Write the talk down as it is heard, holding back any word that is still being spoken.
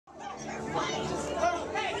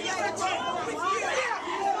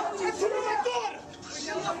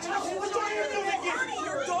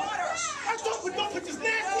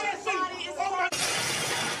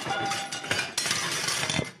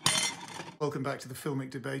welcome back to the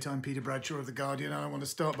Filmic Debate. I'm Peter Bradshaw of The Guardian, and I want to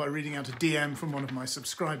start by reading out a DM from one of my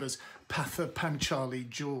subscribers, Patha Panchali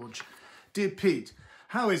George. Dear Pete,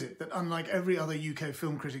 how is it that unlike every other UK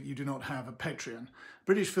film critic you do not have a Patreon?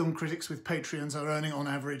 British film critics with Patreons are earning on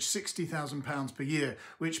average £60,000 per year,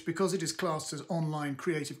 which, because it is classed as online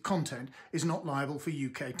creative content, is not liable for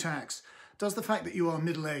UK tax. Does the fact that you are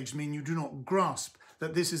middle-aged mean you do not grasp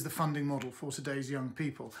that this is the funding model for today's young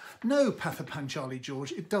people? No, Patha Panchali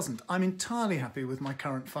George, it doesn't. I'm entirely happy with my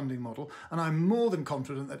current funding model, and I'm more than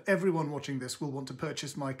confident that everyone watching this will want to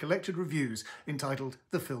purchase my collected reviews entitled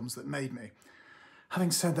The Films That Made Me. Having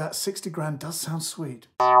said that, 60 grand does sound sweet.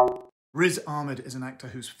 RIZ Ahmed is an actor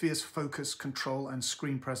whose fierce focus, control and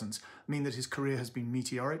screen presence mean that his career has been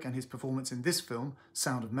meteoric, and his performance in this film,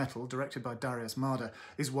 Sound of Metal, directed by Darius Marder,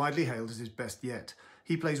 is widely hailed as his best yet.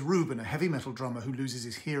 He plays Ruben, a heavy metal drummer who loses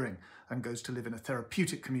his hearing and goes to live in a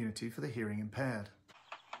therapeutic community for the hearing impaired.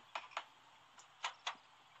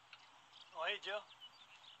 Oh, hey, Joe.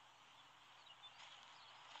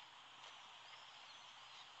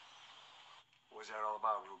 What was that all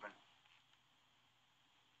about, Ruben?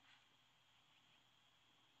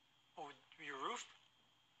 Oh, your roof?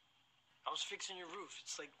 I was fixing your roof.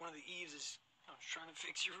 It's like one of the eaves is... I was trying to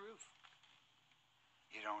fix your roof.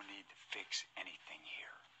 You don't need to fix anything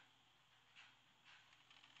here.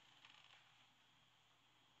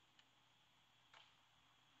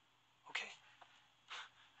 Okay.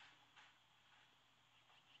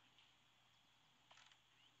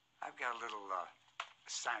 I've got a little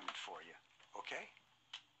assignment for you, okay?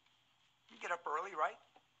 You get up early, right?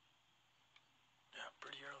 Yeah,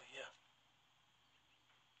 pretty early, yeah.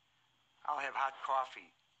 I'll have hot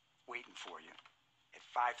coffee waiting for you at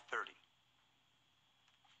 5:30.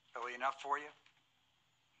 Early enough for you?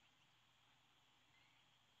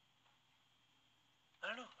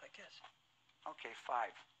 I don't know, I guess. Okay,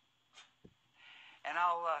 5. And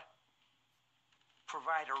I'll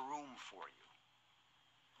provide a room for you.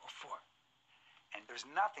 What for? And there's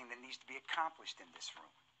nothing that needs to be accomplished in this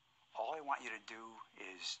room. All I want you to do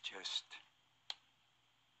is just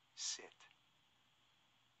sit.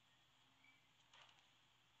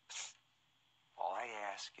 All I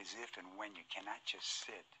ask is if and when you cannot just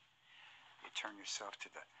sit, you turn yourself to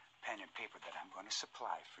the pen and paper that I'm going to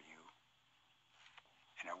supply for you.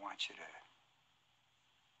 And I want you to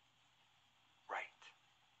write.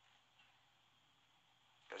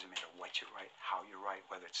 Doesn't matter what you write, how you write,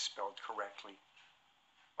 whether it's spelled correctly,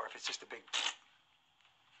 or if it's just a big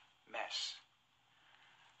mess.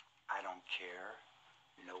 I don't care.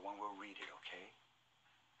 No one will read it, okay?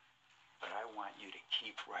 But I want you to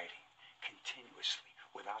keep writing continuously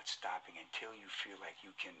without stopping until you feel like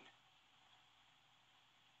you can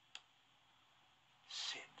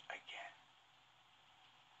sit again.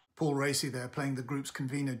 Paul Racy there playing the group's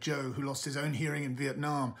convener Joe, who lost his own hearing in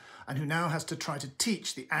Vietnam and who now has to try to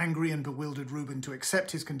teach the angry and bewildered Ruben to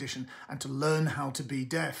accept his condition and to learn how to be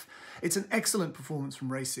deaf. It's an excellent performance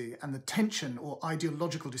from Racy, and the tension or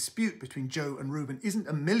ideological dispute between Joe and Ruben isn't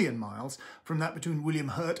a million miles from that between William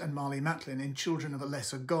Hurt and Marley Matlin in Children of a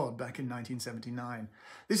Lesser God back in 1979.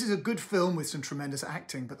 This is a good film with some tremendous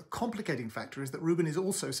acting, but the complicating factor is that Ruben is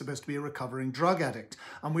also supposed to be a recovering drug addict,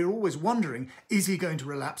 and we're always wondering, is he going to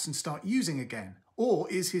relapse and start using again? Or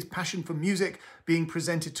is his passion for music being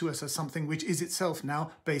presented to us as something which is itself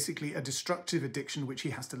now basically a destructive addiction which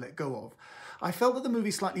he has to let go of? I felt that the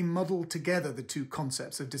movie slightly muddled together the two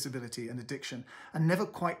concepts of disability and addiction and never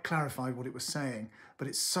quite clarified what it was saying, but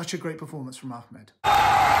it's such a great performance from Ahmed.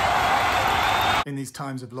 In these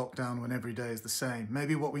times of lockdown when every day is the same,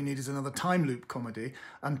 maybe what we need is another time loop comedy,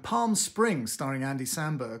 and Palm Springs starring Andy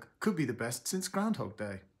Samberg could be the best since Groundhog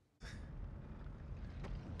Day.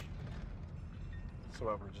 So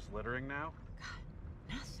what, we're just littering now? God,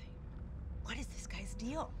 nothing. What is this guy's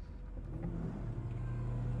deal?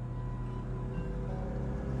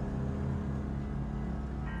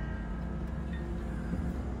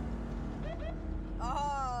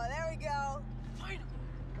 Oh, there we go. Finally.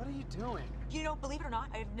 What are you doing? You know, believe it or not,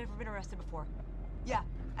 I've never been arrested before. Yeah,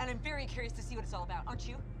 and I'm very curious to see what it's all about, aren't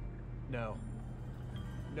you? No.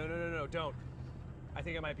 No, don't. I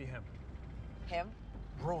think it might be him. Him?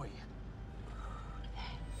 Roy.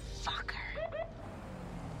 Fucker.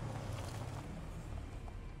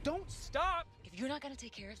 Don't stop! If you're not gonna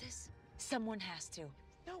take care of this, someone has to.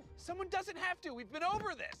 No, someone doesn't have to. We've been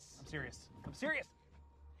over this. I'm serious. I'm serious.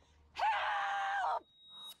 Help!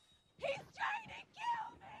 He's trying to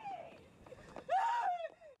kill me!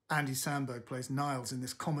 Andy Samberg plays Niles in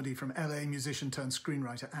this comedy from LA musician turned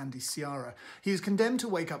screenwriter Andy Ciara. He is condemned to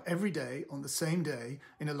wake up every day on the same day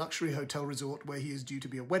in a luxury hotel resort where he is due to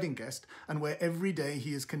be a wedding guest, and where every day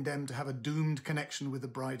he is condemned to have a doomed connection with the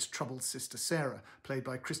bride's troubled sister Sarah, played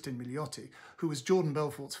by Kristen Milioti, who was Jordan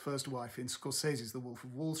Belfort's first wife in Scorsese's The Wolf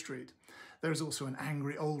of Wall Street. There is also an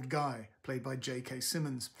angry old guy, played by J.K.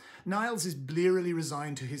 Simmons. Niles is blearily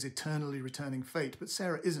resigned to his eternally returning fate, but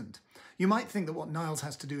Sarah isn't. You might think that what Niles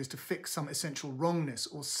has to do is to fix some essential wrongness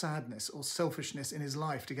or sadness or selfishness in his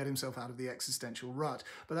life to get himself out of the existential rut,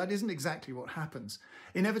 but that isn't exactly what happens.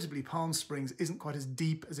 Inevitably, Palm Springs isn't quite as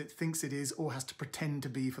deep as it thinks it is or has to pretend to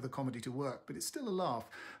be for the comedy to work, but it's still a laugh,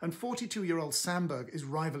 and 42-year-old Samberg is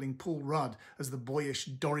rivaling Paul Rudd as the boyish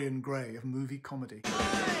Dorian Gray of movie comedy.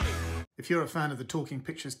 If you're a fan of the Talking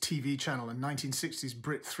Pictures TV channel and 1960s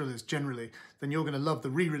Brit thrillers generally, then you're going to love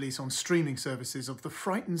the re-release on streaming services of The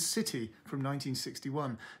Frightened City from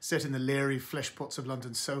 1961, set in the leery fleshpots of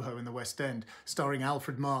London's Soho in the West End, starring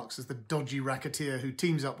Alfred Marks as the dodgy racketeer who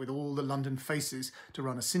teams up with all the London faces to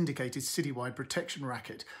run a syndicated citywide protection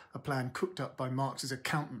racket, a plan cooked up by Marks's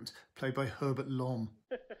accountant, played by Herbert Lom.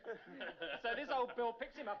 So this old Bill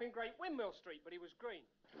picked him up in Great Windmill Street, but he was green.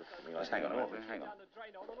 Hang on a minute, hang on. Down the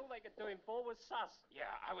drain hole, and all they could do him for was sus. Yeah,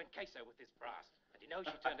 I went queso with this brass. And you know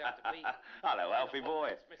she turned out to be... Hello, Alfie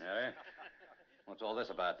boy. Yeah. What's all this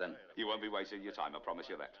about, then? You won't be wasting your time, I promise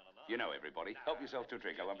you that. You know everybody. Help yourself to a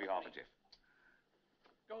drink, I won't be half a jiff.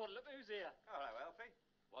 Go on, look who's here. Hello, Alfie.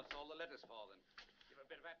 What's all the letters for, then? Give a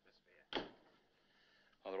bit of atmosphere.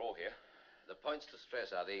 Oh, they're all here. The points to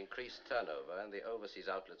stress are the increased turnover and the overseas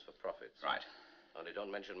outlets for profits. Right. Only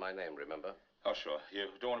don't mention my name, remember? Oh, sure. You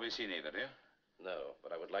don't want to be seen either, do you? No,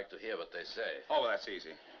 but I would like to hear what they say. Oh, well, that's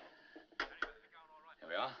easy. Here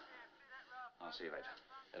we are. I'll see you later.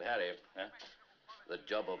 And Harry, Yeah? the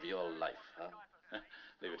job of your life, huh?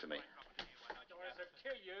 Leave it to me.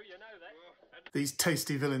 Kill you, you know that. These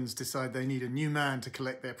tasty villains decide they need a new man to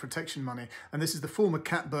collect their protection money, and this is the former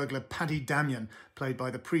cat burglar Paddy Damian, played by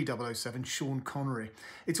the pre-007 Sean Connery.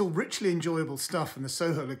 It's all richly enjoyable stuff, and the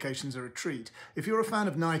Soho locations are a treat. If you're a fan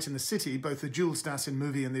of Night in the City, both the Jules Dassin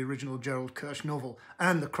movie and the original Gerald Kirsch novel,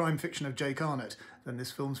 and the crime fiction of Jake Arnott, then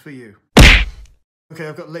this film's for you. Okay,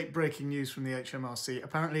 I've got late breaking news from the HMRC.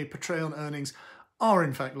 Apparently, Patreon earnings are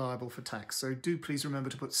in fact liable for tax, so do please remember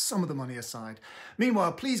to put some of the money aside.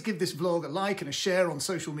 Meanwhile, please give this vlog a like and a share on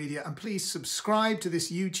social media, and please subscribe to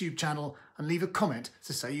this YouTube channel and leave a comment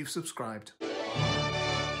to say you've subscribed.